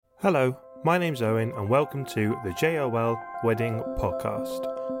Hello, my name's Owen and welcome to the JOL Wedding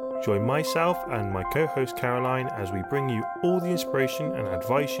Podcast. Join myself and my co-host Caroline as we bring you all the inspiration and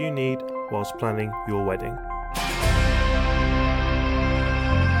advice you need whilst planning your wedding.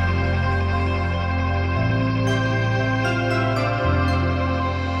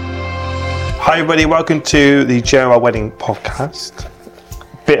 Hi everybody, welcome to the JOL Wedding Podcast.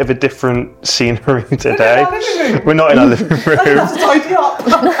 Bit of a different scenery today. We're not in our living room. That's tidy up.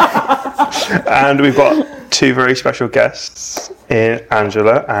 And we've got two very special guests,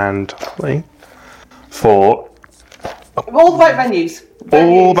 Angela and Holly, for all about venues.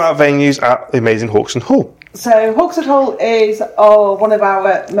 All about venues at the amazing Hawkstone Hall. So Hawkstone Hall is one of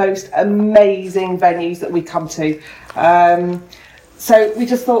our most amazing venues that we come to. So we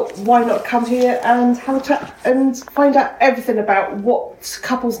just thought, why not come here and have a chat and find out everything about what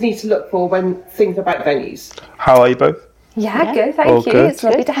couples need to look for when thinking about venues. How are you both? Yeah, good, thank All you. good. It's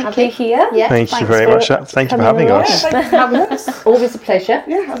lovely to have you here. Yeah, Thank you very much. Thank you for having us. Yeah, thanks for having us. Always a pleasure.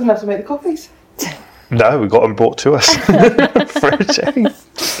 Yeah, I don't have to make the coffees. No, we got them brought to us for a change.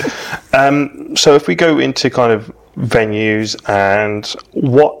 So if we go into kind of venues and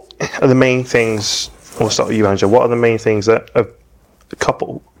what are the main things, we'll start with you, Angela, what are the main things that a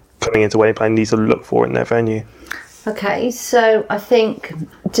couple coming into wedding planning needs to look for in their venue? Okay, so I think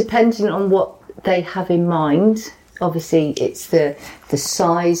depending on what they have in mind, obviously it's the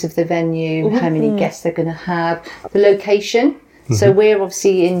size of the venue, how many guests they're going to have, the location. So we're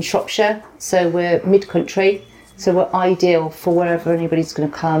obviously in Shropshire, so we're mid-country, so we're ideal for wherever anybody's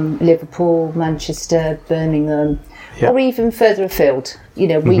going to come, Liverpool, Manchester, Birmingham, or even further afield. You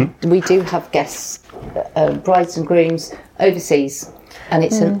know, we do have guests, brides and grooms overseas, and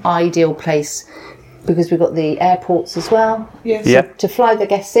it's an ideal place because we've got the airports as well to fly the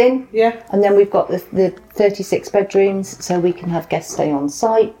guests in, and then we've got the 36 bedrooms, so we can have guests stay on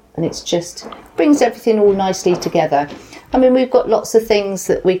site, and it's just brings everything all nicely together. I mean, we've got lots of things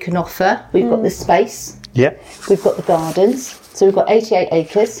that we can offer. We've got the space, we've got the gardens, so we've got 88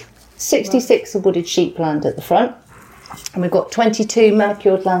 acres, 66 of wooded sheepland at the front, and we've got 22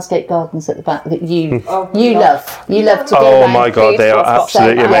 manicured landscape gardens at the back that you love. You love to go around. My God, they are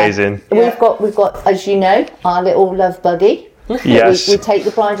absolutely amazing. We've got, as you know, our little love buggy. Yes. We take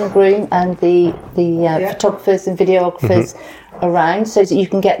the bride and groom and the photographers and videographers around so that you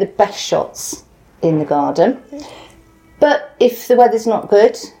can get the best shots in the garden. But if the weather's not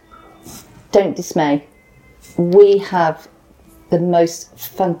good, don't dismay. We have the most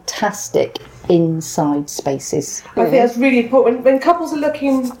fantastic inside spaces. I think that's really important. When couples are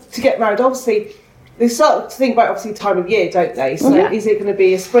looking to get married, obviously, they start to think about obviously time of year, don't they? So is it going to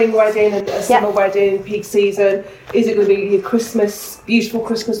be a spring wedding, a summer wedding, peak season? Is it going to be your Christmas, beautiful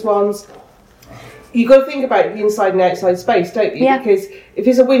Christmas ones? You've got to think about the inside and outside space, don't you? Because if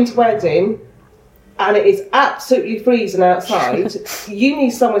it's a winter wedding and it is absolutely freezing outside, you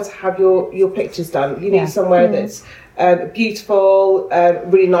need somewhere to have your pictures done. You need somewhere that's beautiful,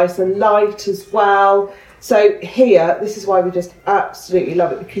 really nice and light as well. So here, this is why we just absolutely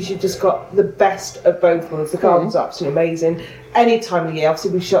love it, because you've just got the best of both worlds. The gardens are absolutely amazing. Any time of year, obviously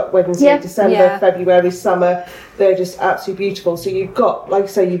we shot weddings in December, February, summer. They're just absolutely beautiful. So you've got, like I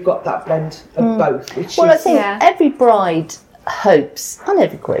say, you've got that blend of both. Which I think every bride hopes, and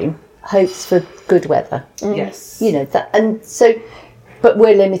every groom hopes for good weather. Yes. You know, that, and so... But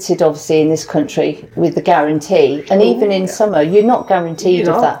we're limited, obviously, in this country with the guarantee. And even in summer, you're not guaranteed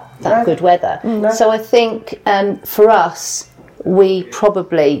of that good weather. So I think for us, we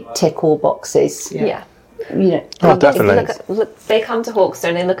probably tick all boxes. Yeah. You know, definitely. They come to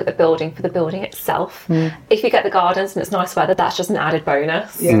Hawkstone and look at the building for the building itself. If you get the gardens and it's nice weather, that's just an added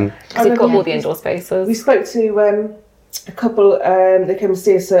bonus. Because you've got all the indoor spaces. We spoke to a couple, they came to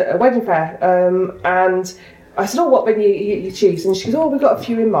see us at a wedding fair, and I said, what venue you choose? And she goes, we've got a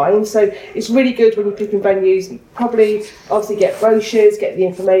few in mind. So it's really good when you're picking venues, probably obviously get brochures, get the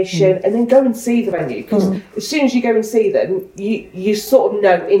information, and then go and see the venue. Because as soon as you go and see them, you sort of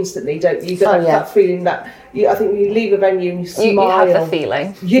know instantly, don't you? You get that feeling that, I think when you leave a venue and you smile. You have the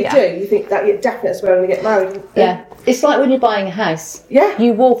feeling. You do. You think that you're definitely that's where I'm going to get married. Yeah. It's like when you're buying a house. Yeah.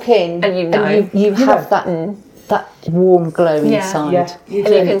 You walk in and you know. And you have that warm glow inside. Yeah, you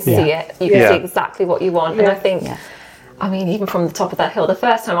can see it. You can see exactly what you want. And I think, I mean, even from the top of that hill, the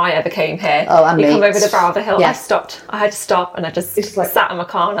first time I ever came here, you come over the brow of the hill, I had to stop and I just sat in my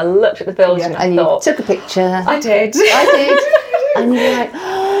car and I looked at the building and I thought... You took a picture. I did. And you're like,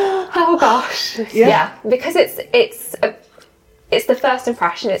 oh gosh. Yeah. Because it's the first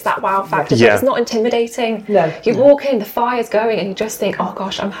impression, it's that wow factor. So it's not intimidating. No. You walk in, the fire's going, and you just think, oh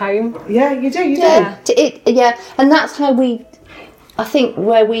gosh, I'm home. Yeah, you do. And that's how we I think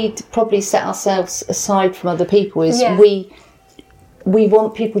where we'd probably set ourselves aside from other people is we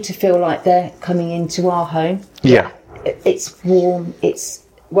want people to feel like they're coming into our home. Yeah. It's warm, it's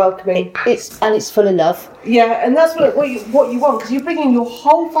welcoming, it's full of love. Yeah, and that's what you want, because you're bringing your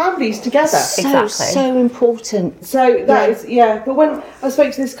whole families together. So important. So that is But when I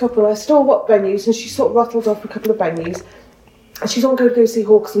spoke to this couple, I said, what venues? And she sort of rattled off a couple of venues. And she's on going to go see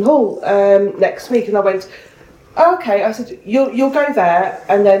Hawkstone Hall next week, and I went, okay. I said, you'll go there,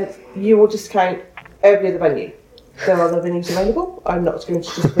 and then you will discount every other venue. There are other venues available. I'm not going to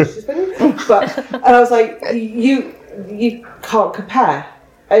just push this venue, and I was like, you can't compare.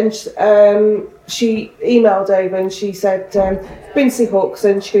 And she emailed over and she said, been to see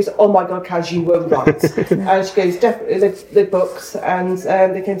Hawkstone. She goes, oh my God, Kaz, you were right. And she goes, definitely the books, and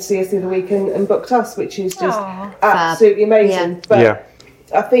they came to see us the other week and booked us, which is just absolutely amazing. Yeah.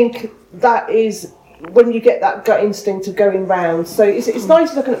 But I think that is when you get that gut instinct of going round. So it's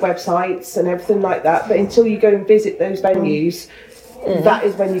nice looking at websites and everything like that, but until you go and visit those venues, that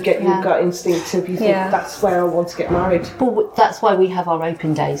is when you get your gut instinct of you think that's where I want to get married. Well, that's why we have our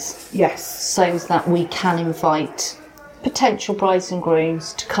open days. Yes. So that we can invite potential brides and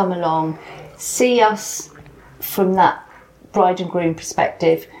grooms to come along, see us from that bride and groom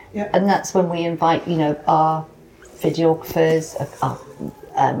perspective, and that's when we invite, our videographers, our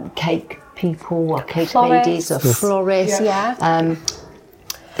cake people, our cake ladies, our florists,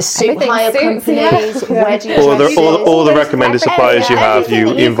 suit hire companies, wedding dresses, all the recommended suppliers you have,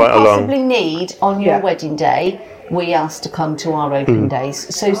 you invite along. Possibly need on your wedding day, we ask to come to our open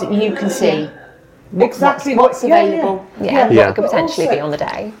days so that you can see exactly what's available. And what could potentially be on the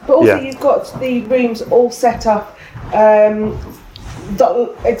day. But also you've got the rooms all set up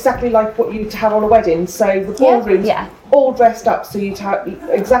exactly like what you'd have on a wedding. So the ballrooms all dressed up, so you'd have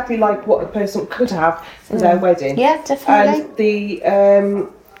exactly like what a person could have for their wedding. Yeah, definitely. And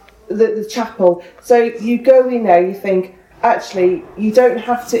the chapel. So you go in there, you think, actually, you don't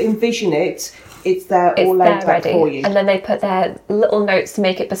have to envision it. It's there all laid out for you. And then they put their little notes to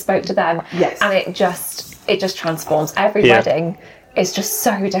make it bespoke to them. Yes. And it just transforms. Every wedding is just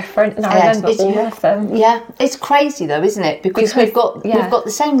so different. And I remember all of them. Yeah. It's crazy though, isn't it? Because we've got the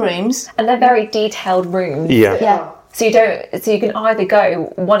same rooms. And they're very detailed rooms. Yeah. So you can either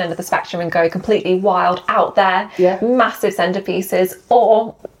go one end of the spectrum and go completely wild out there, massive centerpieces,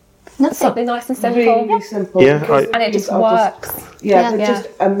 or something nice and simple. Really simple. Yeah, and it just works. They're just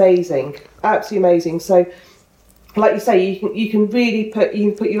amazing. Absolutely amazing. So, like you say, you can really put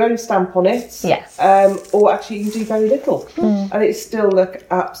your own stamp on it. Yes. Or actually, you can do very little, and it still look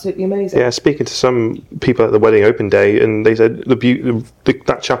absolutely amazing. Yeah, speaking to some people at the wedding open day, and they said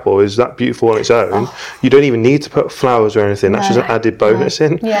that chapel is that beautiful on its own. You don't even need to put flowers or anything. That's just an added bonus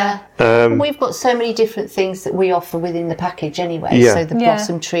in. Yeah. We've got so many different things that we offer within the package anyway. Yeah. So the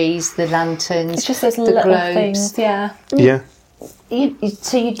blossom trees, the lanterns, it's just those the little globes. things. Yeah. Yeah.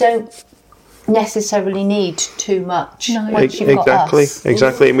 So you don't necessarily need too much. No. Once you've got us.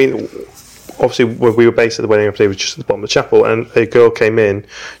 Exactly. I mean, obviously, when we were based at the wedding, it was just at the bottom of the chapel, and a girl came in.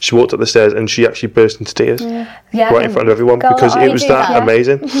 She walked up the stairs, and she actually burst into tears right in front of everyone because it was that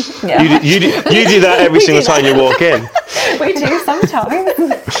amazing. You do that every single time you walk in. We do sometimes.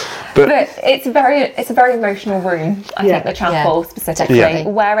 But it's a very emotional room. I think the chapel specifically,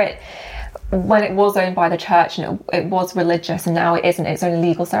 where when it was owned by the church and it was religious, and now it isn't. It's only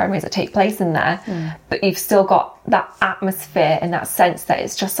legal ceremonies that take place in there. But you've still got that atmosphere and that sense that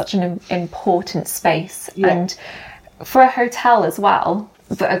it's just such an important space. And for a hotel as well,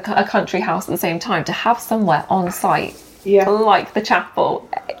 but a country house at the same time, to have somewhere on site like the chapel,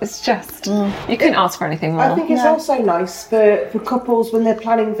 it's just you couldn't ask for anything more. I think it's also nice for couples when they're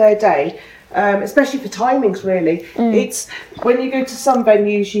planning their day. Especially for timings, really. It's when you go to some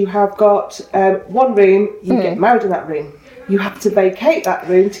venues, you have got one room, you get married in that room. You have to vacate that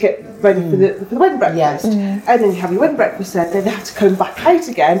room to get ready for the wedding breakfast. And then you have your wedding breakfast there, then they have to come back out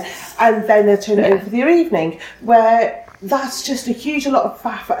again, and then they'll turn it over for your evening, where that's just a huge lot of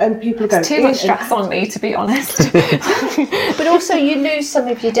faff, and people are going, too much stress on me, to be honest. But also you lose some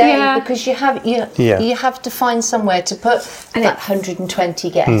of your day because you have to find somewhere to put that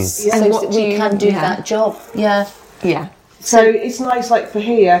 120 guests so that we can do that job. So it's nice, like for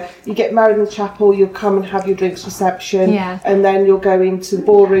here, you get married in the chapel, you'll come and have your drinks reception, and then you'll go into the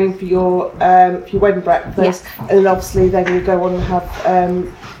ballroom for your wedding breakfast, and then obviously then you go on and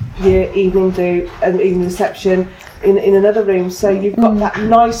have your evening do and evening reception in another room. So you've got that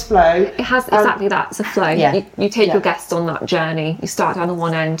nice flow. It has exactly that. It's a flow. You take your guests on that journey. You start down the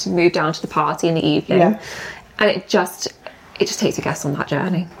one end, move down to the party in the evening, and it just takes your guests on that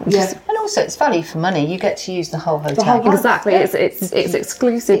journey. And also it's value for money. You get to use the whole hotel. Exactly. It's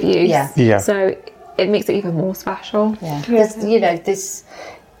exclusive use. Yeah. So it makes it even more special. Yeah.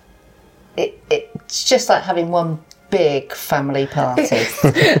 It's just like having one big family party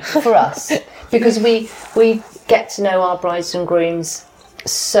for us, because we get to know our brides and grooms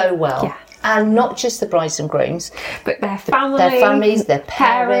so well. Yeah. And not just the brides and grooms, but their families, their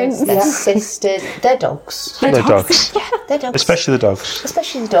parents, their sisters, their dogs. Their dogs. Yeah, their dogs. Especially the dogs.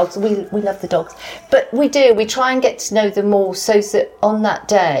 Especially the dogs. We love the dogs. But we try and get to know them all so that on that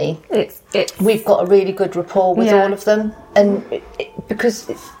day we've got a really good rapport with all of them. And because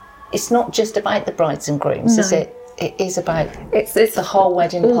it's not just about the brides and grooms, is it? It is about it's the whole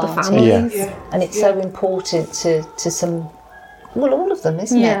wedding all party. The families. And it's so important to some... Well, all of them,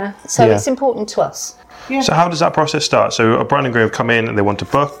 isn't it? So it's important to us. Yeah. So how does that process start? So a bride and groom come in and they want to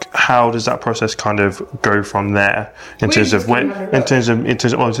book. How does that process kind of go from there in terms of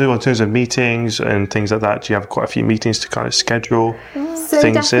meetings and things like that? Do you have quite a few meetings to kind of schedule so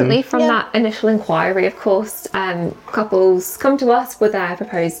things definitely in? From that initial inquiry, of course, couples come to us with their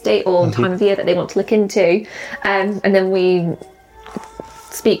proposed date or time of year that they want to look into, and then we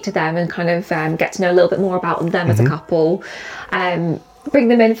speak to them and kind of get to know a little bit more about them as a couple. Bring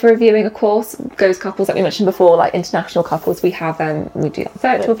them in for a viewing, of course. Those couples that we mentioned before, like international couples, we do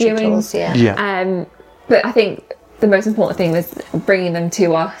virtual viewings. But I think the most important thing was bringing them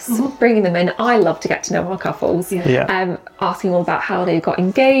to us, bringing them in. I love to get to know our couples, asking them about how they got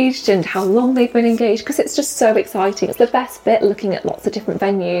engaged and how long they've been engaged, because it's just so exciting. It's the best bit, looking at lots of different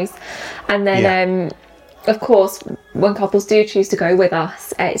venues. And then of course, when couples do choose to go with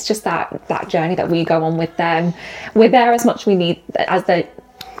us, it's just that journey that we go on with them. We're there as much as they...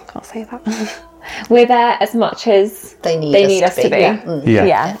 Can't say that. We're there as much as they need us to be.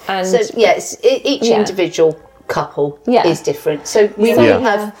 And so, each individual couple is different. So we might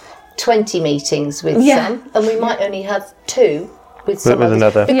have 20 meetings with some, and we might only have 2 with some others,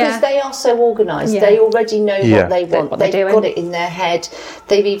 another. Because they are so organised. They already know what they want. They've got it in their head.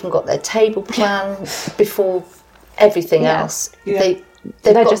 They've even got their table plan before everything else. They've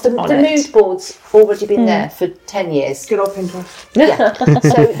got just the mood board's already been there for 10 years. Good old Pinterest.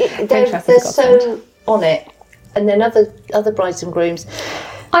 So they're so on it. And then other brides and grooms,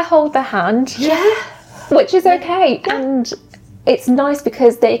 I hold their hand. Which is okay. And it's nice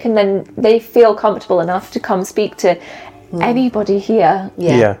because they feel comfortable enough to come speak to anybody here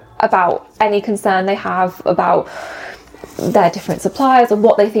about any concern they have about their different suppliers and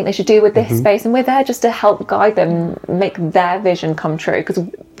what they think they should do with this space, and we're there just to help guide them, make their vision come true, because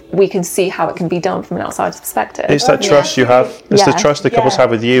we can see how it can be done from an outsider's perspective. It's that trust you have. It's the trust the couples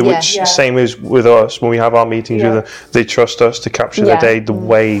have with you, which same as with us when we have our meetings with them. They trust us to capture their day the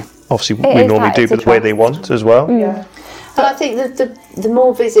way obviously we normally do, but the way they want as well. And I think that the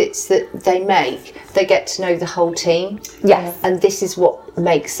more visits that they make, they get to know the whole team. And this is what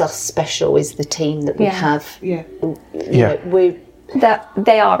makes us special, is the team that we have. They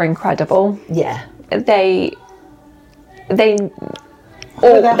are incredible. They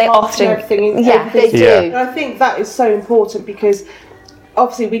often everything they do. And I think that is so important, because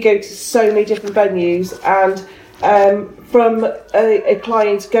obviously we go to so many different venues, and from a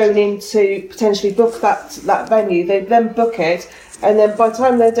client going in to potentially book that venue, they then book it, and then by the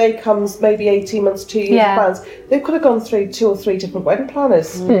time their day comes, maybe 18 months, 2 years advance, they could have gone through 2 or 3 different wedding planners.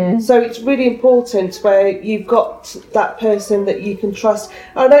 So it's really important where you've got that person that you can trust.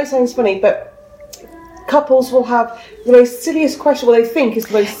 I know it sounds funny, but couples will have the most silliest question, well, they think is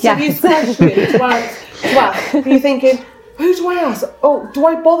the most silliest question to ask. You're thinking, who do I ask? Oh, do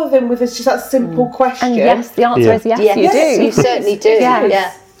I bother them with just that simple question? And yes, the answer is yes, you do. You certainly do.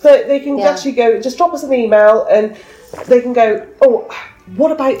 So they can actually go, just drop us an email, and they can go, oh,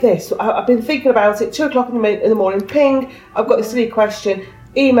 what about this? I've been thinking about it, 2:00 in the morning, ping, I've got this silly question,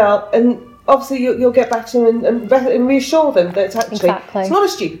 email, and obviously you'll get back to them and reassure them that actually it's not a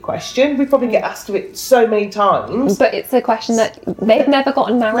stupid question. We probably get asked it so many times, but it's a question that they've never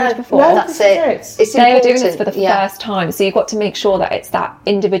gotten married before. That's it. They're doing this for the first time, so you've got to make sure that it's that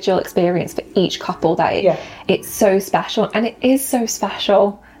individual experience for each couple, that it's so special, and it is so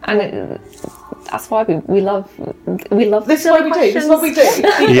special, and that's why we love this. Is what we do. This is what we do.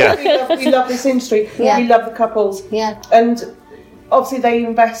 We love this industry. We love the couples. And obviously they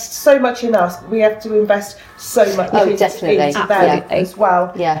invest so much in us. We have to invest so much into them as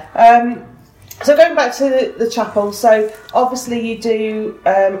well. So going back to the chapel, so obviously you do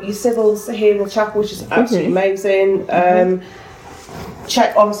your civils here in the chapel, which is absolutely amazing.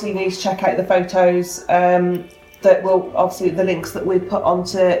 Obviously you need to check out the photos that will, obviously the links that we put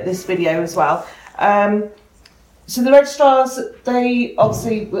onto this video as well. So the registrars, they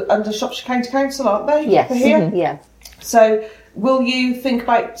obviously were under Shropshire County Council, aren't they? Yes. For here? Yeah. So will you think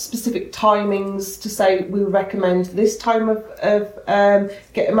about specific timings to say we recommend this time of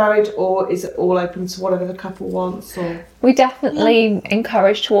getting married, or is it all open to whatever the couple wants? Or we definitely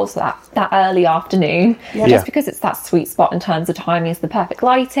encourage towards that early afternoon, just because it's that sweet spot in terms of timing. It's the perfect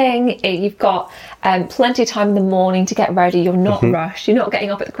lighting. You've got plenty of time in the morning to get ready. You're not rushed. You're not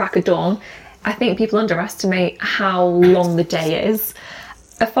getting up at the crack of dawn. I think people underestimate how long the day is.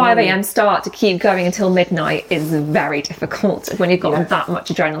 A 5 a.m. start to keep going until midnight is very difficult when you've got that much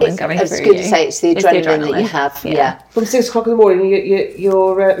adrenaline going through you. I was going to say, it's the adrenaline that you have. Yeah. From 6 o'clock in the morning,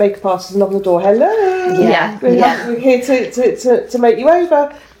 your makeup artist is knocking on the door. Hello. We're here to make you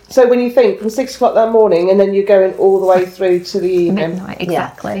over. So when you think from 6 o'clock that morning, and then you're going all the way through to the evening. Midnight,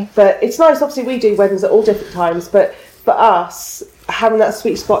 exactly. But it's nice. Obviously, we do weddings at all different times, but for us, having that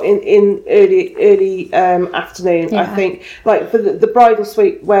sweet spot in early afternoon, I think, like for the bridal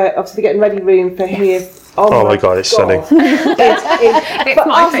suite, where obviously they're getting ready room for here. Oh my God, it's stunning. It's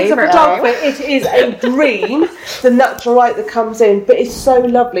my favourite. It is a dream, the natural light that comes in, but it's so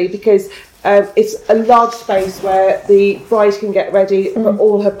lovely because it's a large space where the bride can get ready for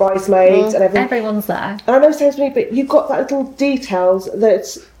all her bridesmaids and everything. Everyone's there. And I know it sounds weird, but you've got that little details that,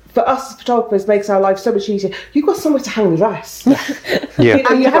 for us as photographers, makes our life so much easier. You've got somewhere to hang the dress. Yeah. You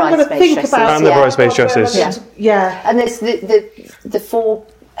know, you haven't got to think about and the bridesmaids' dresses. Yeah. And there's the 4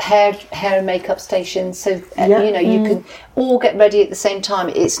 hair and makeup stations, so you know you can all get ready at the same time.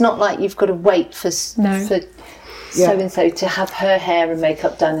 It's not like you've got to wait for so and so to have her hair and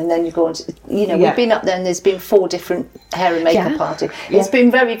makeup done, and then you go on to, we've been up there and there's been 4 different hair and makeup parties. It's been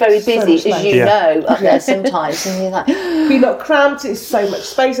very, very busy, so as you know, up there sometimes, and you're like, you're not cramped, it's so much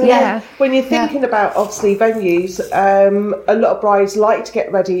space. And when you're thinking about obviously venues, a lot of brides like to get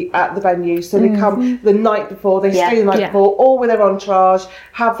ready at the venue, so they come the night before, they stay the night before, all with their entourage,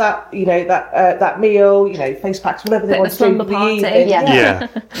 have that that meal, face packs, whatever they want to do for the evening.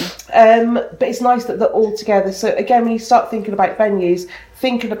 But it's nice that they're all together. So again, when you start thinking about venues,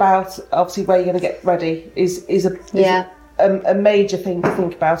 thinking about obviously where you're going to get ready is a major thing to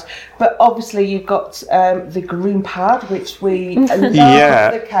think about. But obviously you've got the groom pad, which we love.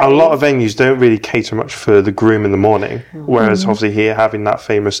 A lot of venues don't really cater much for the groom in the morning, whereas obviously here, having that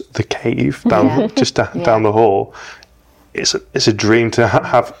famous the cave down down the hall, it's a dream to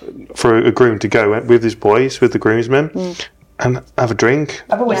have for a groom to go with his boys, with the groomsmen. And have a drink.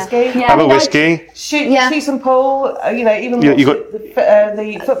 Have a whiskey. Have a whiskey. Shoot some pool. Even you got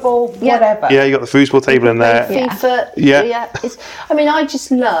the football, whatever. Yeah, you got the foosball table in there. FIFA. I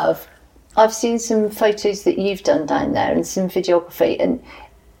just love. I've seen some photos that you've done down there and some videography, and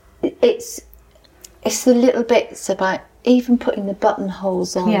it's the little bits about even putting the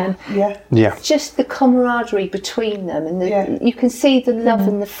buttonholes on. Just the camaraderie between them, and you can see the love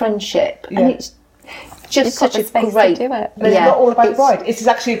and the friendship, and it's just such a great. To do it. But it's not all about the bride. It is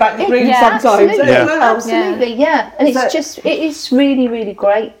actually about the groom sometimes. Absolutely, and it is really, really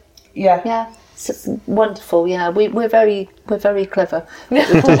great. It's wonderful. We're very clever.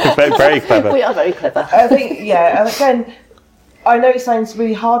 Very clever. We are very clever. I think, and again, I know it sounds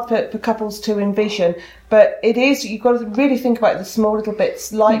really hard for couples to envision, but it is. You've got to really think about the small little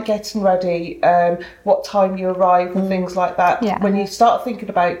bits, like getting ready, what time you arrive, and things like that. When you start thinking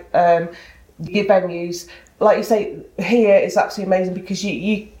about your venues, like you say, here is absolutely amazing because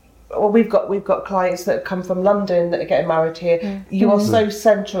we've got clients that come from London that are getting married here. You are so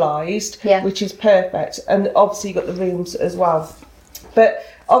centralised, which is perfect, and obviously you've got the rooms as well. But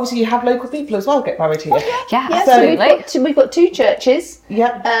obviously you have local people as well get married here. Absolutely. So we've got 2 churches.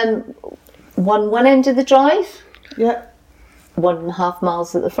 One end of the drive. 1.5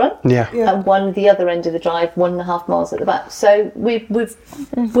 miles at the front, and one the other end of the drive, 1.5 miles at the back. So we're both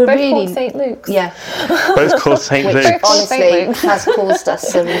really called St Luke's. Both called St Luke's. Honestly, has caused us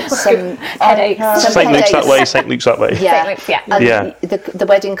some headaches. St Luke's that way. St Luke's that way. And the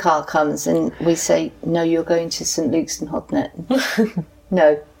wedding car comes, and we say, "No, you're going to St Luke's in Hodnet."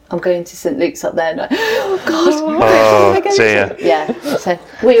 No. I'm going to St Luke's up there. Oh God! Oh dear. So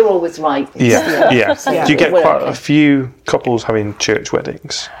we're always right. Do you get quite a few couples having church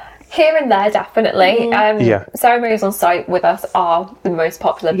weddings? Here and there, definitely. Ceremonies on site with us are the most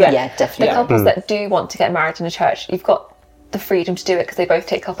popular. But definitely. The couples that do want to get married in a church, you've got the freedom to do it because they both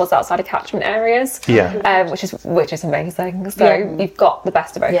take couples outside of catchment areas. Which is amazing. So you've got the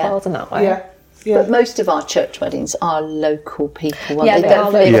best of both worlds in that way. But most of our church weddings are local people. They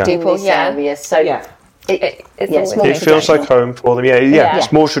are local people. Area, so it feels like home for them.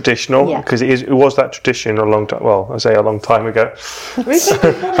 It's more traditional because it was that tradition a long time. Well, I say a long time ago.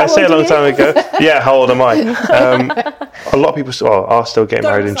 I say a long time ago. Yeah, how old am I? A lot of people are still getting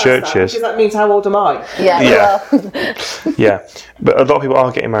married in churches. Because that means how old am I? Yeah, but a lot of people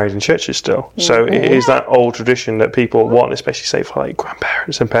are getting married in churches still. So it is that old tradition that people want, especially say for like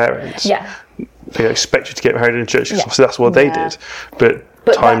grandparents and parents. Yeah, they expect you to get married in churches because that's what they did. But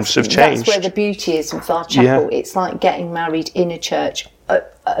times have changed. That's where the beauty is with our chapel. It's like getting married in a church,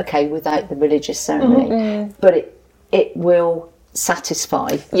 without the religious ceremony, but it will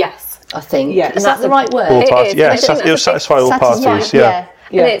satisfy. Yes, I think. Yeah, is that the right word? All parties. It'll satisfy all parties. Yeah.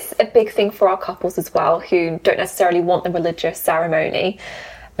 And it's a big thing for our couples as well, who don't necessarily want the religious ceremony,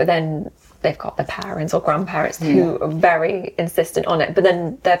 but then they've got their parents or grandparents who are very insistent on it. But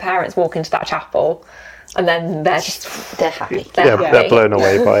then their parents walk into that chapel, and then they're happy. They're blown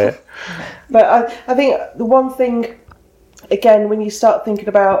away by it. But I think the one thing, again, when you start thinking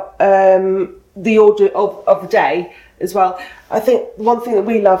about the order of the day as well, I think one thing that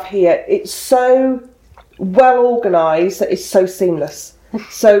we love here, it's so well organised that it's so seamless.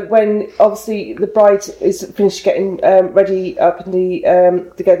 So when obviously the bride is finished getting ready up in the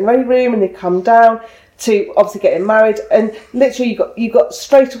getting ready room, and they come down to obviously getting married, and literally you got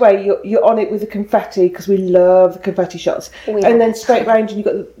straight away you're on it with the confetti, because we love the confetti shots, and then straight round and you've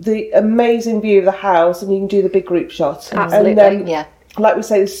got the amazing view of the house, and you can do the big group shot. Absolutely, like we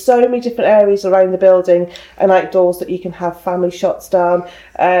say, there's so many different areas around the building and outdoors that you can have family shots done.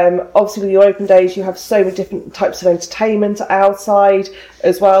 Obviously, with your open days, you have so many different types of entertainment outside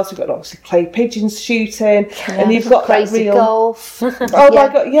as well. So you've got obviously clay pigeons shooting, and you've got crazy that real golf. Oh my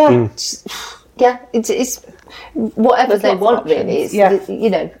god, yeah. It's whatever they want, really.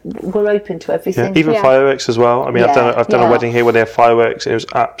 We're open to everything. Even fireworks as well. I mean, I've done a wedding here where they have fireworks, and it was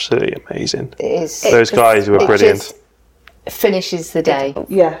absolutely amazing. It is. Those guys were brilliant. Finishes the day,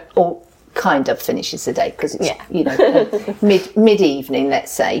 or kind of finishes the day, because it's mid evening,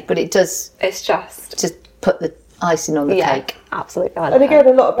 let's say, but it does. It's just put the icing on the cake. Absolutely. And again,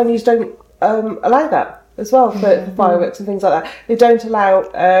 a lot of venues don't allow that as well for fireworks and things like that. They don't allow.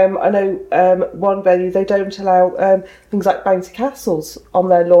 I know one venue, they don't allow things like bouncy castles on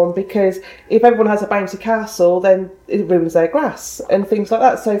their lawn, because if everyone has a bouncy castle, then it ruins their grass and things like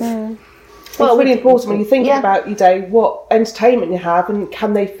that. So. Well, it's really important when you're thinking about your day, what entertainment you have, and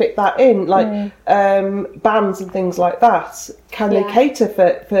can they fit that in, like bands and things like that. Can they cater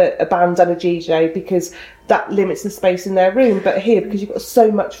for a band and a DJ, because that limits the space in their room. But here, because you've got so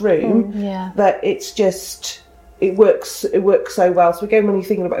much room, that it's just it works so well. So again, when you're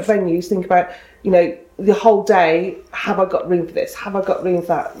thinking about venues, think about the whole day. Have I got room for this? Have I got room for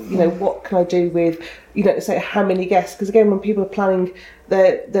that? What can I do with say how many guests? Because again, when people are planning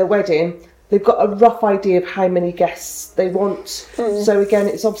their wedding, they've got a rough idea of how many guests they want. So again,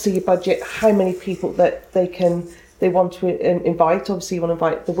 it's obviously your budget, how many people that they want to invite. Obviously, you want to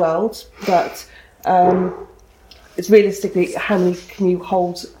invite the world, but it's realistically how many can you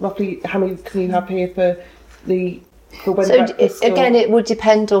hold roughly? How many can you have here for wedding breakfast? Again, it would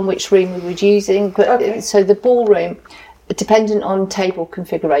depend on which room we were using. But so the ballroom, dependent on table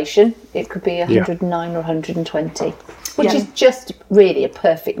configuration, it could be 109 or 120, which is just really a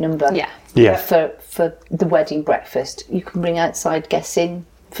perfect number. For the wedding breakfast. You can bring outside guests in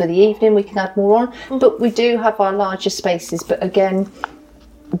for the evening, we can add more on, but we do have our larger spaces, but again,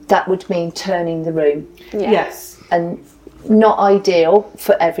 that would mean turning the room. Yes. And not ideal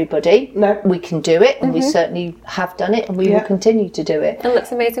for everybody. No. We can do it, and we certainly have done it, and we will continue to do it. It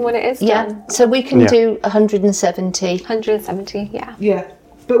looks amazing when it is done. So we can do 170. 170, Yeah.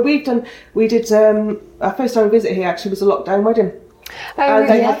 But we did our first time visit here actually was a lockdown wedding. And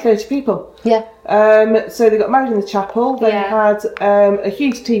they had 30 people. Yeah. So they got married in the chapel. They had a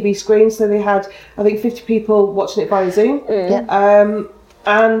huge TV screen, so they had I think 50 people watching it via Zoom.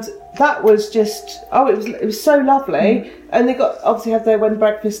 And that was just it was so lovely. And they obviously had their wedding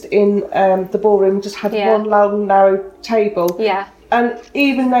breakfast in the ballroom. Just had one long narrow table. Yeah. And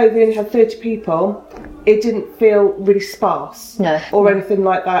even though they only had 30 people, it didn't feel really sparse or anything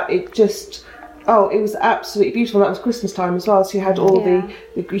like that. It just it was absolutely beautiful. That was Christmas time as well, so you had all the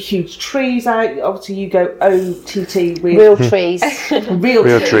huge trees out. Obviously you go OTT with real trees.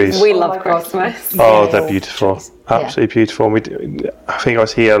 real trees. We love Christmas. They're beautiful. Absolutely beautiful. I think I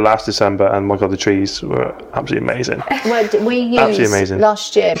was here last December, and my God, the trees were absolutely amazing. Well, we used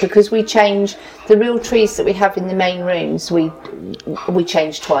last year, because we changed the real trees that we have in the main rooms. We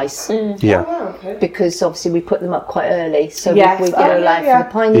changed twice. Because obviously we put them up quite early, so we got allowed for the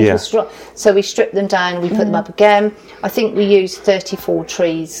pine needles. So we stripped them down and we put them up again. I think we used 34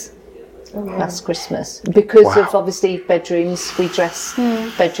 trees last Christmas because of obviously bedrooms. We dress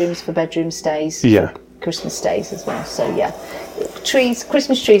bedrooms for bedroom stays. Yeah. Christmas stays as well. So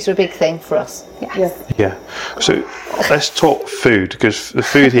Christmas trees are a big thing for us. Yeah. So let's talk food, because the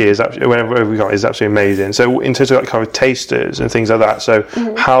food here is absolutely, whenever we got, is absolutely amazing. So in terms of like kind of tasters and things like that, so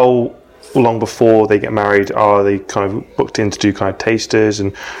how long before they get married are they kind of booked in to do kind of tasters,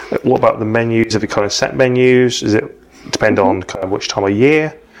 and what about the menus? Have you kind of set menus? Does it depend on kind of which time of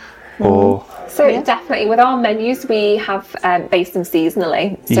year, or? So definitely with our menus we have based them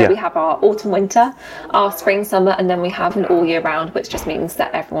seasonally. So we have our autumn winter, our spring summer, and then we have an all year round, which just means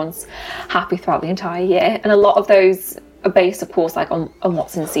that everyone's happy throughout the entire year. And a lot of those are based, of course, like on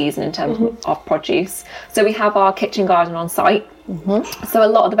what's in season in terms of produce. So we have our kitchen garden on site. So a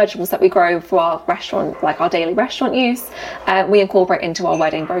lot of the vegetables that we grow for our restaurant, like our daily restaurant use, we incorporate into our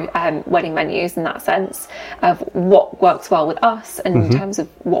wedding menus in that sense of what works well with us and in terms of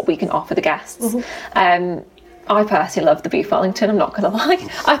what we can offer the guests. I personally love the beef Wellington, I'm not going to lie.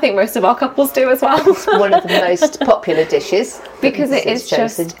 I think most of our couples do as well. It's one of the most popular dishes. Because it is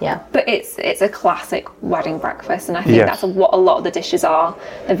chosen. But it's a classic wedding breakfast, and I think that's what a lot of the dishes are.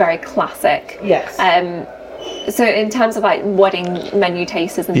 They're very classic. Yes. So in terms of like wedding menu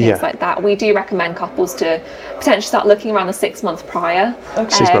tasters and things like that, we do recommend couples to potentially start looking around the 6 months prior.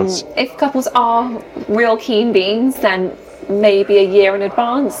 6 months. If couples are real keen beans, then maybe a year in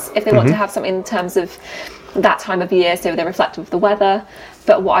advance if they want to have something in terms of that time of year, so they're reflective of the weather.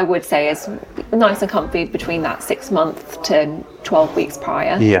 But what I would say is nice and comfy between that 6 months to 12 weeks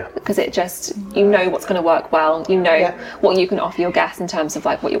prior. Because it just, you know what's going to work well. You know what you can offer your guests in terms of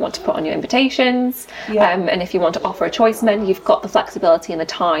like what you want to put on your invitations. And if you want to offer a choice menu, you've got the flexibility and the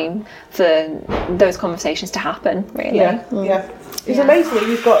time for those conversations to happen, really. It's amazing that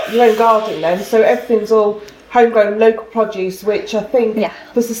you've got your own garden then, so everything's all homegrown local produce, which I think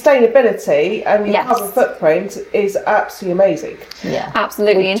for sustainability and your carbon footprint is absolutely amazing.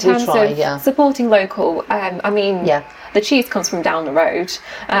 Absolutely. In terms of supporting local, the cheese comes from down the road.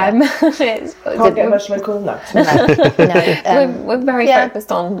 Can't get much local than that. We're very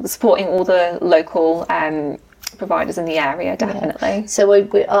focused on supporting all the local providers in the area, definitely. So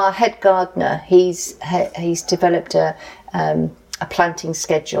our head gardener, he's developed a planting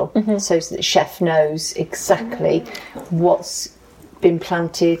schedule, so that the chef knows exactly what's been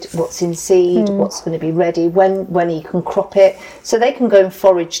planted, what's in seed, what's going to be ready, when he can crop it, so they can go and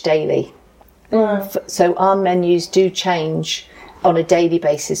forage daily. So our menus do change on a daily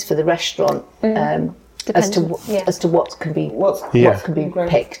basis for the restaurant as to what can be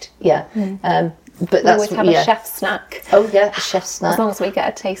picked. But we always have a chef snack. Oh yeah, a chef snack. As long as we get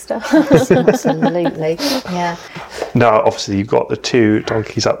a taster. Absolutely, yeah. Now, obviously, you've got the 2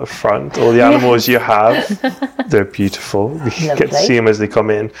 donkeys at the front. All the animals you have, they're beautiful. You get to see them as they come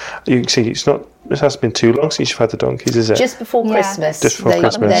in. You can see it hasn't been too long since you've had the donkeys, is it? Just before Christmas. Just before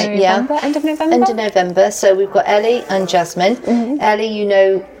Christmas. End of November. End of November. So we've got Ellie and Jasmine.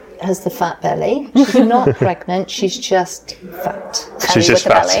 Ellie, has the fat belly. She's not pregnant, she's just fat. She's just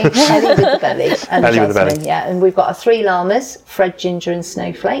fat. Ellie with the belly. And Ellie Jasmine, with the belly. And we've got our 3 llamas, Fred, Ginger and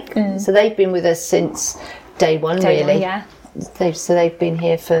Snowflake. So they've been with us since day one, really. They've been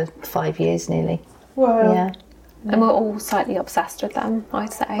here for 5 years nearly. Wow. Yeah. And we're all slightly obsessed with them,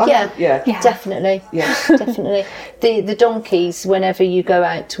 I'd say. Yeah. Definitely. Yeah. Definitely. The donkeys, whenever you go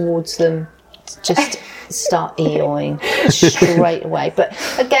out towards them, just start eeing straight away. But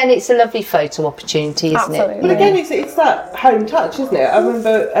again, it's a lovely photo opportunity, isn't it? But again, it's that home touch, isn't it? I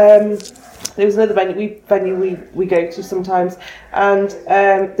remember there was another venue we go to sometimes, and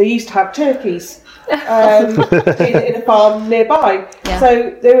they used to have turkeys in a farm nearby.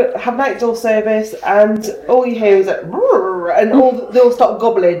 So they have an outdoor service, and all you hear is that, and they all start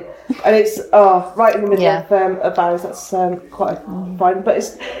gobbling. And it's right in the middle of Barrows. That's quite fine, but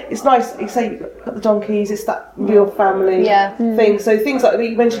it's nice. You say you've got the donkeys. It's that real family thing. So things like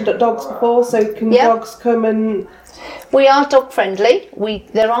you mentioned dogs before. So can dogs come and? We are dog friendly.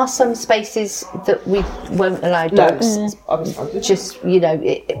 There are some spaces that we won't allow dogs. Just we've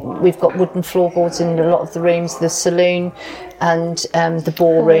got wooden floorboards in a lot of the rooms, the saloon and the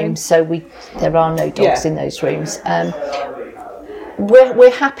ballroom. So there are no dogs in those rooms. We're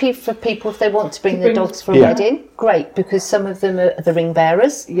happy for people if they want to bring their dogs for a wedding. Great, because some of them are the ring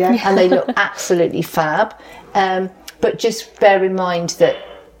bearers, and they look absolutely fab. But just bear in mind that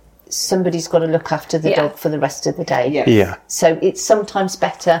somebody's got to look after the dog for the rest of the day. So it's sometimes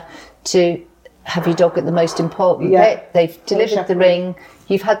better to have your dog at the most important bit. They've delivered the ring,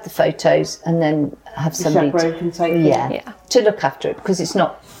 you've had the photos, and then have somebody to look after it, because it's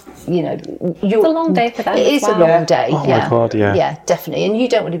not it's a long day for them. It is a long day. Oh my God, yeah. Yeah, definitely. And you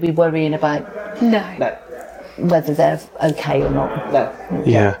don't want to be worrying about whether they're okay or not. No.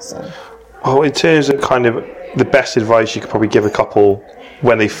 Yeah. So. Well, in terms of kind of the best advice you could probably give a couple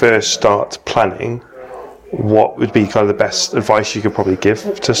when they first start planning, what would be kind of the best advice you could probably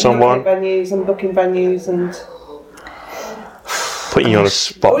give to someone? Booking venues and putting you on a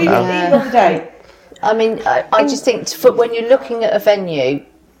spot or even on the day. I mean, I just think when you're looking at a venue,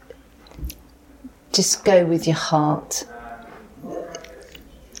 just go with your heart.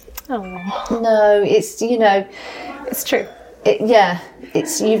 Oh. No, it's it's true.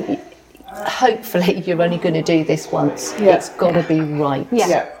 It's you. Hopefully, you're only going to do this once. Yeah. It's got to be right.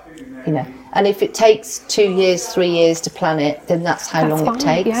 Yeah. And if it takes 2 years, 3 years to plan it, then that's how long it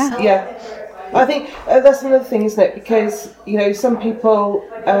takes. Yeah. I think that's another thing, isn't it? Because some people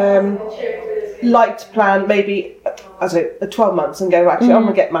like to plan maybe 12 months and go, actually, I'm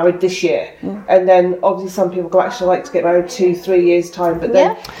going to get married this year. And then obviously some people go, actually, I like to get married 2-3 years time. But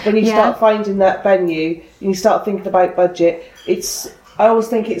then when you start finding that venue and you start thinking about budget, I always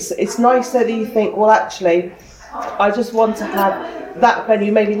think it's nice that you think, well, actually, I just want to have that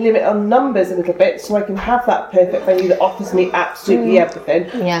venue, maybe limit on numbers a little bit so I can have that perfect venue that offers me absolutely everything.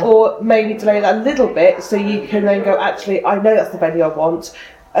 Yeah. Or maybe delay that a little bit so you can then go, actually, I know that's the venue I want,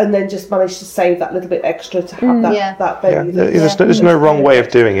 and then just manage to save that little bit extra to have that venue. There's no wrong way of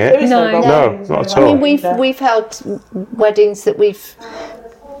doing it. There is no wrong way. Not at all. I mean, we've held weddings that we've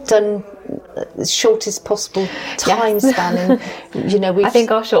done the shortest possible time span, and I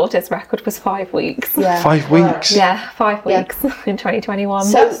think our shortest record was 5 weeks. 5 weeks. 5 weeks in 2021.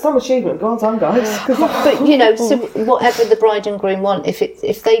 So that's some achievement. Go on, guys. But so whatever the bride and groom want,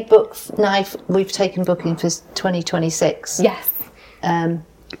 if they book now, we've taken booking for 2026. Yes.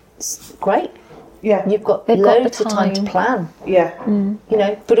 It's great. Yeah, you've got loads of time to plan. Yeah.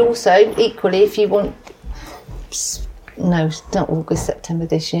 But also equally, if you want. No, it's not August, September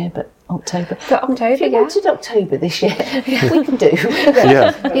this year, but October. But October, if you wanted October this year, we can do.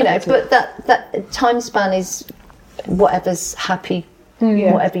 But that time span is whatever's happy,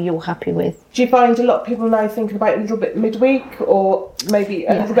 whatever you're happy with. Do you find a lot of people now thinking about it a little bit midweek or maybe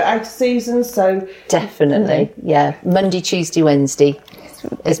a little bit out of season? So definitely, Monday, Tuesday, Wednesday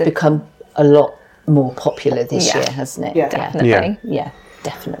has become a lot more popular this year, hasn't it? Yeah, definitely. Yeah.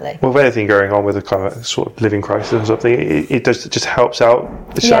 Definitely. Well, with anything going on with a kind of sort of living crisis or something, it just helps out.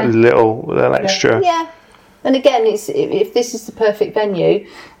 It's that little extra. Yeah. And again, if this is the perfect venue,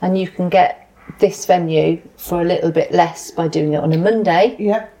 and you can get this venue for a little bit less by doing it on a Monday.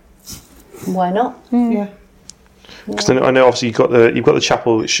 Yeah. Why not? Yeah. Because I know obviously you've got the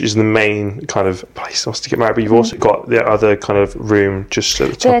chapel, which is the main kind of place to get married, but you've also got the other kind of room just at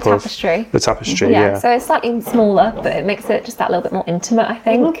the top of the tapestry. Yeah, so it's slightly smaller, but it makes it just that little bit more intimate, I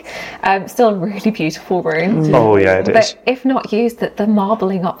think. Still a really beautiful room. Oh yeah, it is. But if not used, the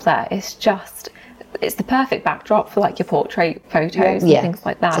marbling up there is just. It's the perfect backdrop for like your portrait photos and things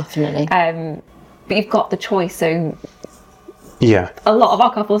like that. Definitely. But you've got the choice, so. Yeah. A lot of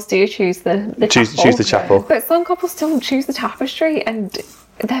our couples do choose the chapel. Choose the chapel. But some couples still choose the tapestry, and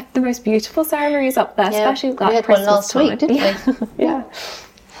they're the most beautiful ceremonies up there, especially like we had Christmas one last time. week, didn't we? Yeah.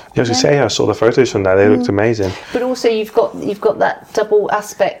 I was going to say, I saw the photos from there. They looked amazing. But also, you've got that double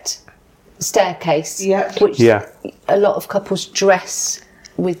aspect staircase, which a lot of couples dress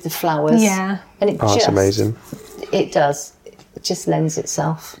with the flowers. Yeah. And it's amazing. It does. It just lends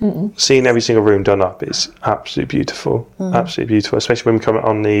itself. Seeing every single room done up is absolutely beautiful. Absolutely beautiful, especially when we come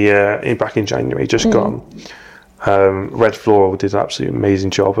on the back in January, just gone. Red Floral did an absolutely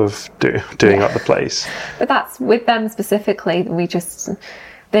amazing job of doing up the place. But that's with them specifically.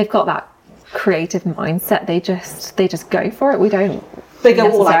 They've got that creative mindset. They just go for it. We don't. They go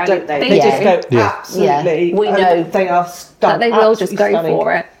all out, don't they? They just go absolutely. We know they are that they will just go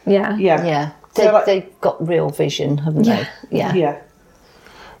for it. Yeah. They've got real vision, haven't they? Yeah.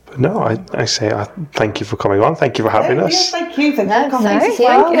 But no, I say thank you for coming on. Thank you for having us. Thank you. Thank you for coming. Thank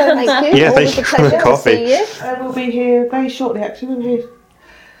you. Yeah, thank you for the coffee. We'll be here very shortly. Actually, we'll be here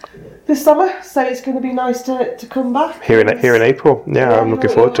this summer, so it's going to be nice to come back. Here in April. Yeah, I'm looking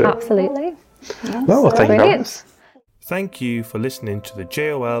forward to it. Absolutely. Well, thank you very much. Thank you for listening to the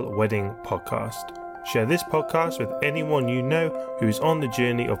JOL Wedding Podcast. Share this podcast with anyone you know who is on the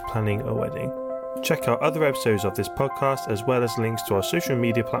journey of planning a wedding. Check out other episodes of this podcast as well as links to our social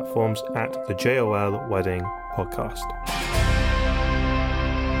media platforms at the JOL Wedding Podcast.